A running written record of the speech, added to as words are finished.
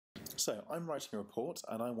So I'm writing a report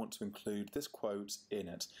and I want to include this quote in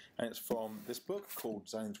it, and it's from this book called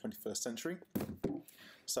Designing the 21st Century.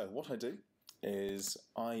 So what I do is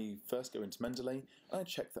I first go into Mendeley and I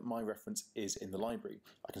check that my reference is in the library.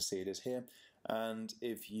 I can see it is here, and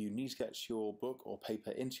if you need to get your book or paper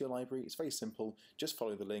into your library, it's very simple. Just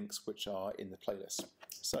follow the links which are in the playlist.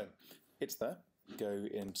 So it's there. Go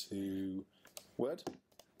into Word,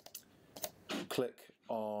 click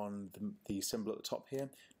on the symbol at the top here.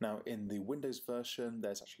 Now in the Windows version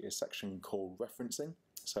there's actually a section called referencing,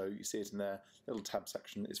 so you see it in there, little tab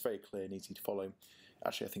section. It's very clear and easy to follow.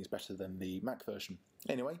 Actually I think it's better than the Mac version.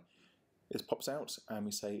 Anyway, this pops out and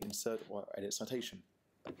we say insert or edit citation.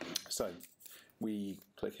 So we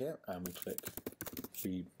click here and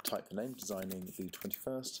we type the name, Designing the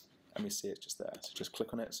 21st, and we see it's just there. So just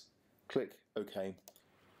click on it, click OK,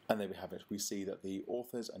 and there we have it. We see that the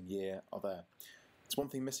authors and year are there. There's one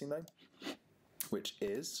thing missing though, which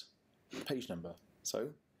is page number. So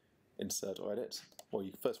insert or edit, or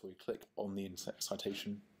first of all you click on the insert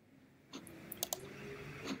citation,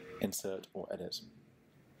 insert or edit.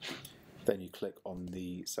 Then you click on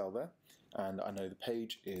the cell there, and I know the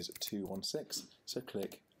page is 216, so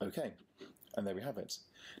click OK. And there we have it.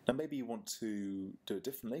 Now maybe you want to do it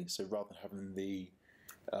differently, so rather than having the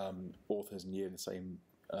authors and year in the same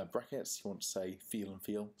brackets, you want to say feel and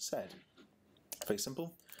feel said. Very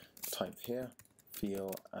simple. Type here,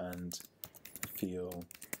 feel and feel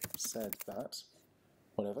said that,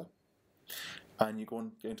 whatever. And you're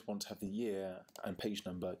going to want to have the year and page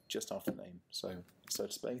number just after the name. So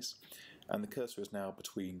insert space, and the cursor is now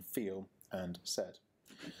between feel and said.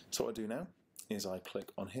 So what I do now is I click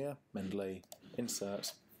on here, Mendeley,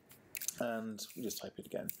 insert, and we just type it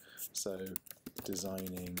again. So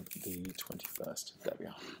Designing the 21st. There we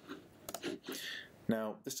are.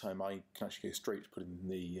 Now this time I can actually go straight to putting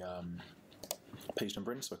the page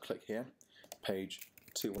number in, so I click here, page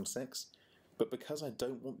 216, but because I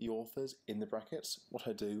don't want the authors in the brackets, what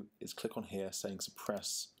I do is click on here saying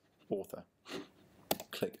suppress author.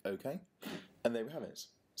 Click OK, and there we have it.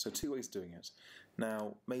 So two ways of doing it.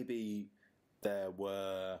 Now maybe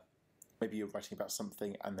you're writing about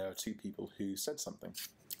something and there are two people who said something.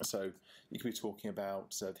 So you could be talking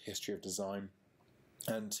about the history of design,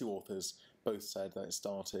 and two authors both said that it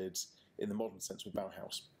started in the modern sense with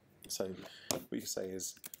Bauhaus. So what you could say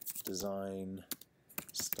is design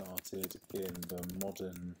started in the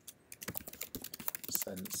modern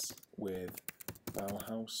sense with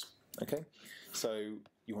Bauhaus. Okay, so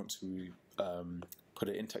you want to put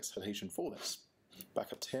it in text citation for this.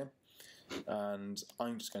 Back up to here, and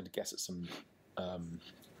I'm just going to guess at some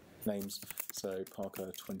names. So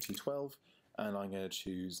Parker 2012, and I'm going to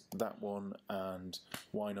choose that one, and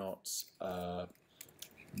why not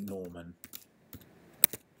Norman?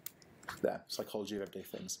 There, Psychology of Everyday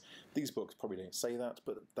Things. These books probably don't say that,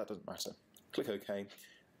 but that doesn't matter. Click OK,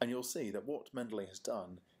 and you'll see that what Mendeley has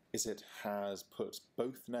done is it has put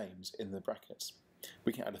both names in the brackets.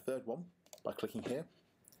 We can add a third one by clicking here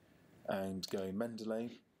and going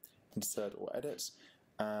Mendeley, insert or edit,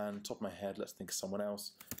 and top of my head, let's think of someone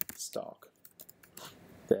else, Stark.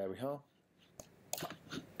 There we are.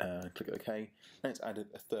 Click OK, and it's added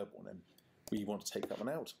a third one in. We want to take that one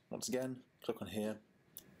out. Once again, click on here,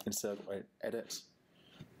 insert or edit,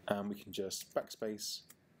 and we can just backspace,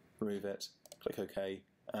 remove it, click OK,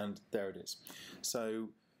 and there it is. So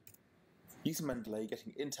using Mendeley,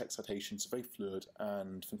 getting in-text citations is very fluid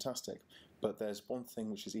and fantastic, but there's one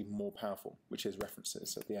thing which is even more powerful, which is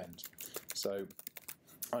references at the end. So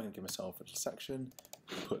I'm going to give myself a little section,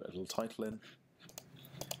 put a little title in.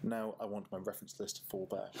 Now I want my reference list to fall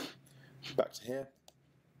there. Back to here,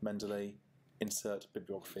 Mendeley, insert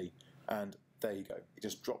bibliography, and there you go. It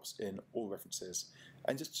just drops in all references.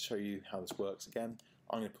 And just to show you how this works again,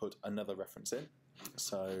 I'm going to put another reference in.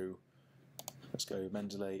 So let's go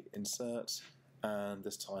Mendeley, insert, and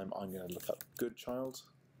this time I'm going to look up Good Child.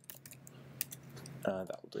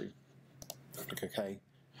 That will do. Click OK,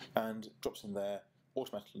 and drops in there,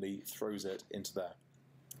 automatically throws it into there.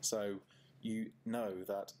 So you know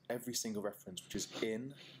that every single reference which is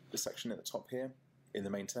in the section at the top here, in the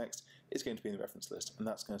main text, is going to be in the reference list, and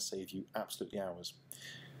that's going to save you absolutely hours.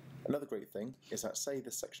 Another great thing is that, say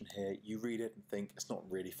this section here, you read it and think it's not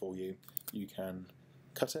really for you, you can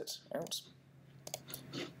cut it out,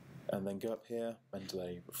 and then go up here,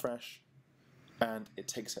 Mendeley, refresh, and it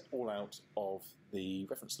takes it all out of the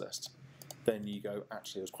reference list. Then you go,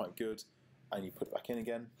 actually it was quite good, and you put it back in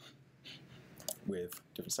again with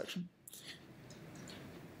a different section.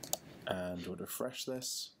 And we'll refresh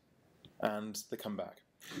this, and they come back.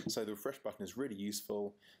 So the refresh button is really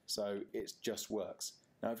useful, so it just works.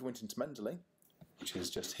 Now if you went into Mendeley, which is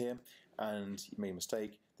just here, and you made a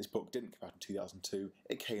mistake. This book didn't come out in 2002,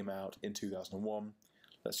 it came out in 2001.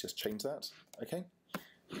 Let's just change that. Okay,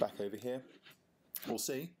 back over here, we'll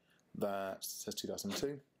see that it says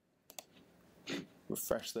 2002.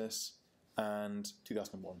 Refresh this, and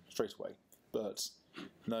 2001 straight away. But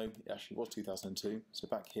no, it actually was 2002. So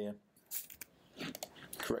back here,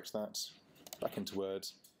 correct that, back into Word,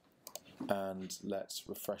 and let's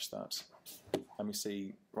refresh that. And we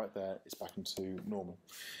see right there it's back into normal.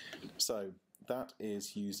 So that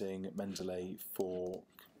is using Mendeley for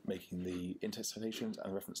making the in-text citations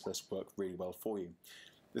and reference lists work really well for you.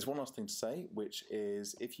 There's one last thing to say, which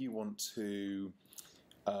is if you want to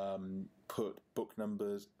put book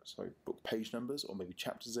page numbers or maybe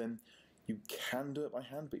chapters in, you can do it by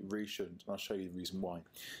hand, but you really shouldn't, and I'll show you the reason why.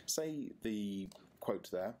 Say the quote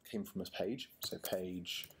there came from this page, so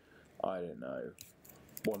page, I don't know,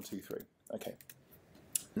 1, 2, 3. Okay.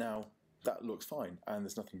 Now, that looks fine, and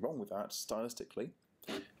there's nothing wrong with that stylistically,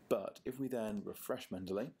 but if we then refresh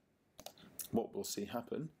Mendeley, what we'll see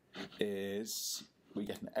happen is we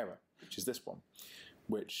get an error, which is this one,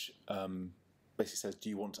 which basically says, do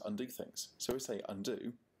you want to undo things? So we say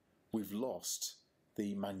undo, we've lost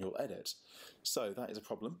the manual edit. So that is a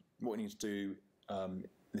problem. What we need to do in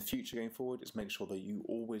the future going forward is make sure that you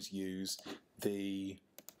always use the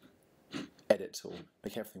edit tool,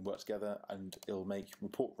 make everything work together, and it'll make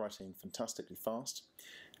report writing fantastically fast,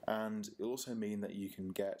 and it'll also mean that you can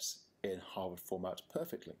get in Harvard format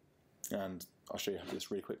perfectly. And I'll show you how to do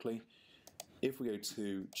this really quickly. If we go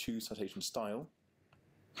to choose citation style,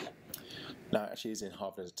 now it actually is in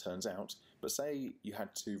Harvard as it turns out, but say you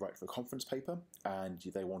had to write for a conference paper and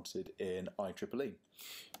they wanted in IEEE.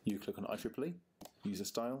 You click on IEEE, use a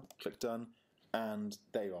style, click done, and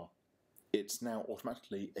there you are. It's now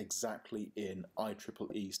automatically exactly in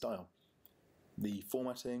IEEE style. The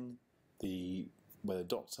formatting, where the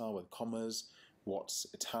dots are, where the commas, what's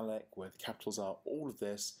italic, where the capitals are, all of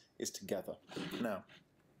this is together. Now,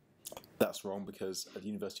 that's wrong because at the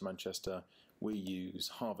University of Manchester we use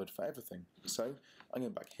Harvard for everything. So I'm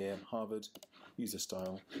going back here, Harvard, user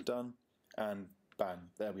style, done, and bang,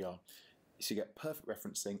 there we are. So you get perfect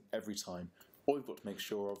referencing every time. All you've got to make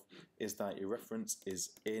sure of is that your reference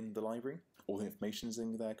is in the library, all the information is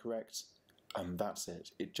in there correct, and that's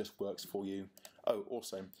it. It just works for you. Oh,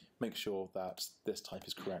 also, make sure that this type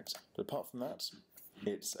is correct. But apart from that,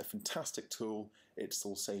 it's a fantastic tool.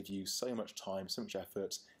 It'll save you so much time, so much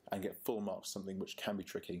effort, and get full marks, something which can be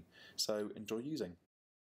tricky. So enjoy using.